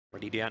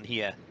Ready down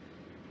here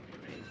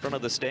in front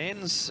of the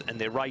stands, and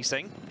they're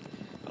racing.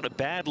 Not a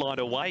bad line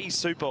away.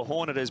 Super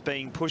Hornet is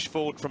being pushed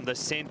forward from the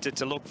centre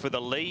to look for the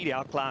lead.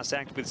 Outclass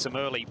Act with some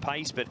early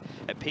pace, but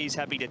appears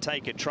happy to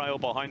take a trail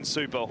behind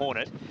Super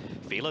Hornet.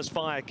 Fearless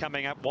Fire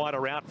coming up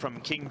wider out from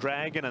King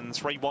Dragon, and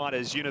three wide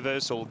as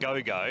Universal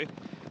Go-Go.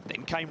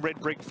 Then came Red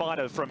Brick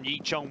Fighter from Yi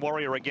Chong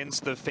Warrior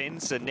against the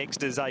fence, and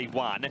next is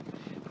A1.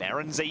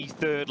 Baron Z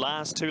third,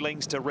 last 2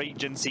 lengths to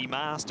Regency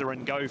Master,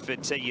 and Go for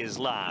T is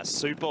last.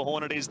 Super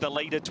Hornet is the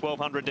leader,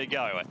 1200 to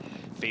go.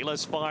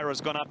 Fearless Fire has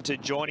gone up to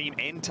join him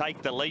and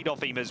take the lead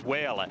off him as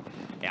well.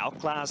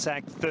 Outclass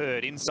Act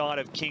third, inside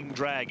of King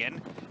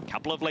Dragon.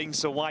 Couple of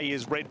lengths away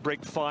is Red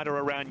Brick Fighter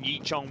around Yi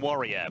Chong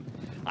Warrior.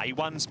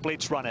 A1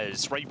 splits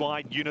runners, 3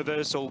 wide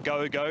Universal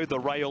Go-Go, the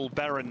rail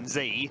Baron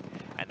Z,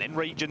 and then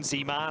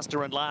Regency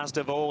Master, and last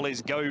of all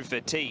is Go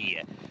for T.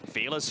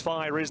 Fearless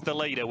Fire is the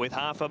leader with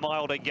half a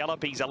mile to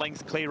gallop. He's a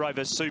length clear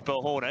over Super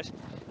Hornet.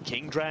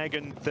 King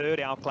Dragon third,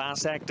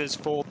 Outclass Act is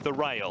fourth, the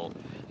rail.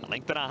 A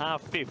length and a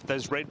half fifth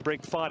as Red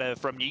Brick Fighter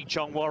from Yi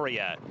Chong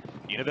Warrior.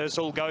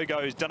 Universal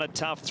Go-Go's done a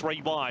tough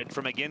 3 wide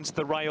from against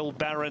the rail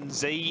Baron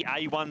Z.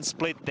 A1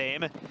 split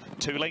them.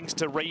 2 lengths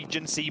to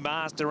Regency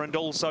Master and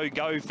also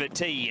Go for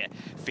T.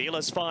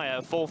 Fearless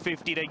Fire,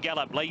 450 to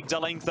gallop. Leads a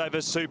length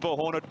over Super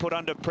Hornet, put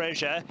under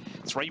pressure.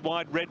 3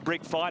 wide Red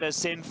Brick Fighter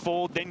sent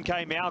forward. Then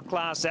came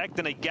Outclass Act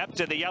and a gap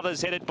to the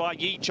others headed by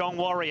Yi Chong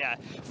Warrior.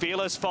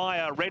 Fearless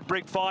Fire, Red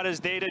Brick Fighter's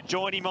there to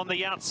join him on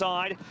the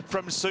outside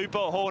from Super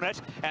Hornet.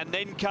 And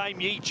then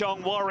came Yi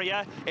Chong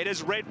Warrior. It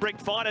is Red Brick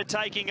Fighter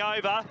taking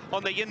over.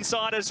 On the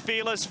inside is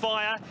Fearless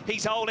Fire.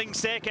 He's holding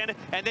second.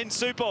 And then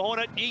Super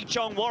Hornet, Yi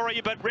Chong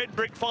Warrior, but Red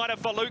Brick Fighter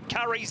for Luke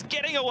Currie's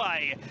getting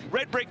away.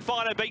 Red Brick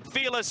Fighter beat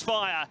Fearless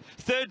Fire.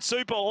 Third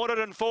Super Hornet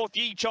and fourth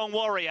Yi Chong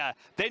Warrior.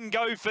 Then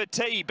Go for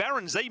T.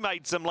 Baron Z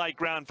made some late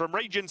ground from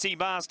Regency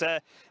Master,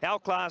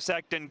 Outclass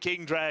Act and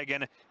King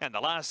Dragon. And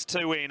the last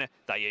 2 in,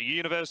 they are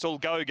Universal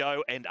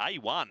Go-Go and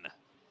A1.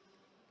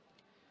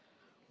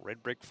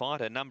 Red Brick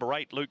Fighter, number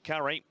 8, Luke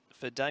Currie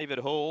for David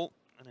Hall.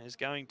 And is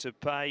going to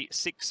pay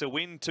 6 a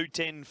win,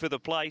 210 for the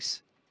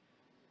place.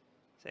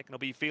 Second will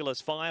be Fearless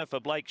Fire for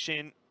Blake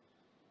Shen.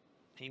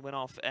 He went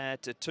off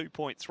at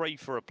 2.3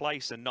 for a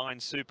place, and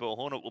 9 Super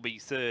Hornet will be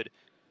third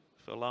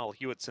for Lyle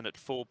Hewitson at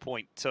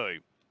 4.2.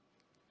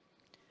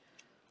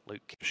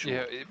 Luke.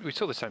 Yeah, we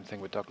saw the same thing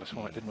with Douglas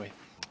White, didn't we?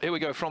 Here we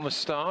go from the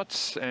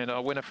start, and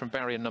our winner from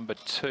barrier number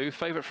 2,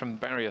 favourite from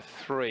barrier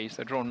 3, so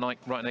they're drawn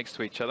right next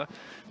to each other.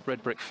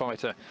 Red Brick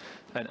Fighter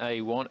and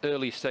A1.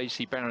 Early stage,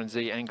 see Baron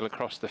Z angle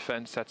across the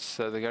fence. That's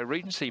they go.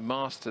 Regency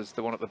Masters,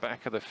 the one at the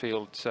back of the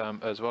field,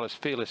 as well as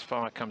Fearless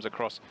Fire comes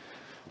across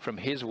from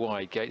his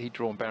wide gate. He'd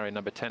drawn barrier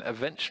number 10,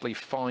 eventually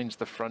finds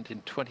the front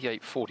in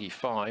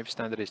 28.45.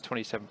 Standard is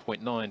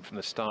 27.9 from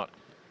the start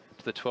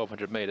to the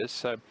 1200 metres.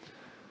 So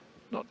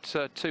not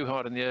too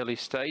hard in the early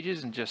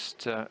stages, and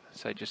just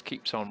just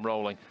keeps on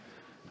rolling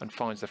and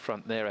finds the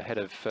front there ahead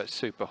of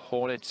Super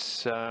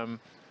Hornets.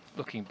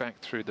 Looking back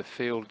through the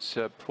field,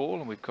 Paul,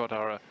 and we've got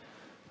our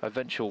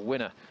eventual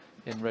winner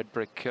in Red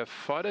Brick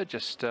Fighter,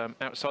 just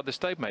outside the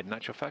stablemate, in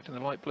actual fact, in the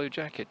light blue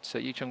jacket,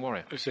 Yi Chong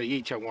Warrior. So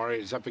Yi Chong Warrior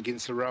is up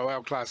against the row.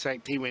 Outclass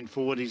Act, he went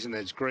forward, he's in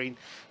those green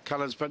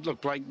colours, but look,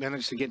 Blake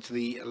managed to get to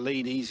the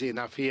lead easy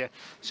enough here.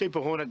 Super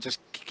Hornet just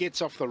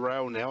gets off the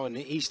rail now, and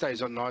he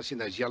stays on nice in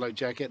those yellow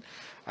jacket.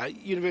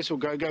 Universal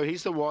Go-Go,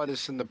 he's the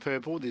widest in the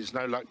purple, there's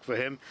no luck for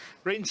him.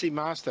 Regency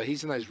Master,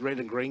 he's in those red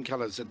and green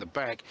colours at the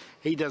back.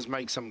 He does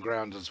make some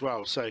ground as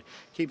well, so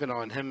keep an eye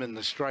on him in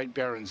the straight.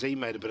 Baron Z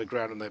made a bit of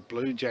ground on that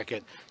blue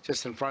jacket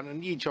just in front,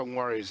 and Yi Chong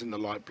Warrior's in the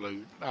light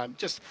blue,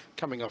 just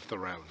coming off the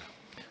rail now.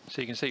 So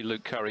you can see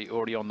Luke Currie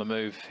already on the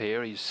move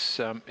here. He's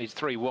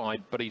 3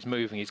 wide, but he's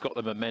moving. He's got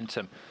the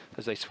momentum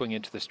as they swing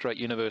into the straight.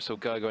 Universal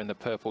Go-Go in the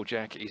purple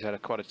jacket. He's had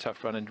quite a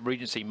tough run, and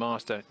Regency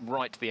Master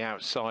right to the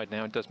outside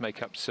now and does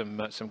make up some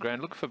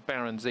ground. Look for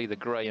Baron Z, the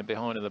grey, and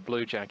behind in the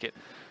blue jacket.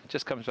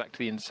 Just comes back to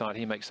the inside.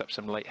 He makes up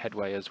some late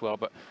headway as well.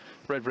 But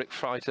Red Brick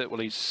Fighter, well,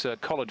 he's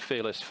collared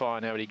Fearless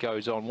Fire now, and he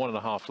goes on.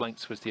 1.5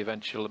 lengths was the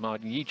eventual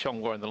margin. Yi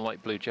Chong Warrior in the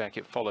light blue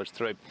jacket follows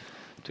through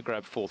to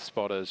grab 4th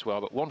spot as well.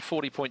 But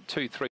 140.23.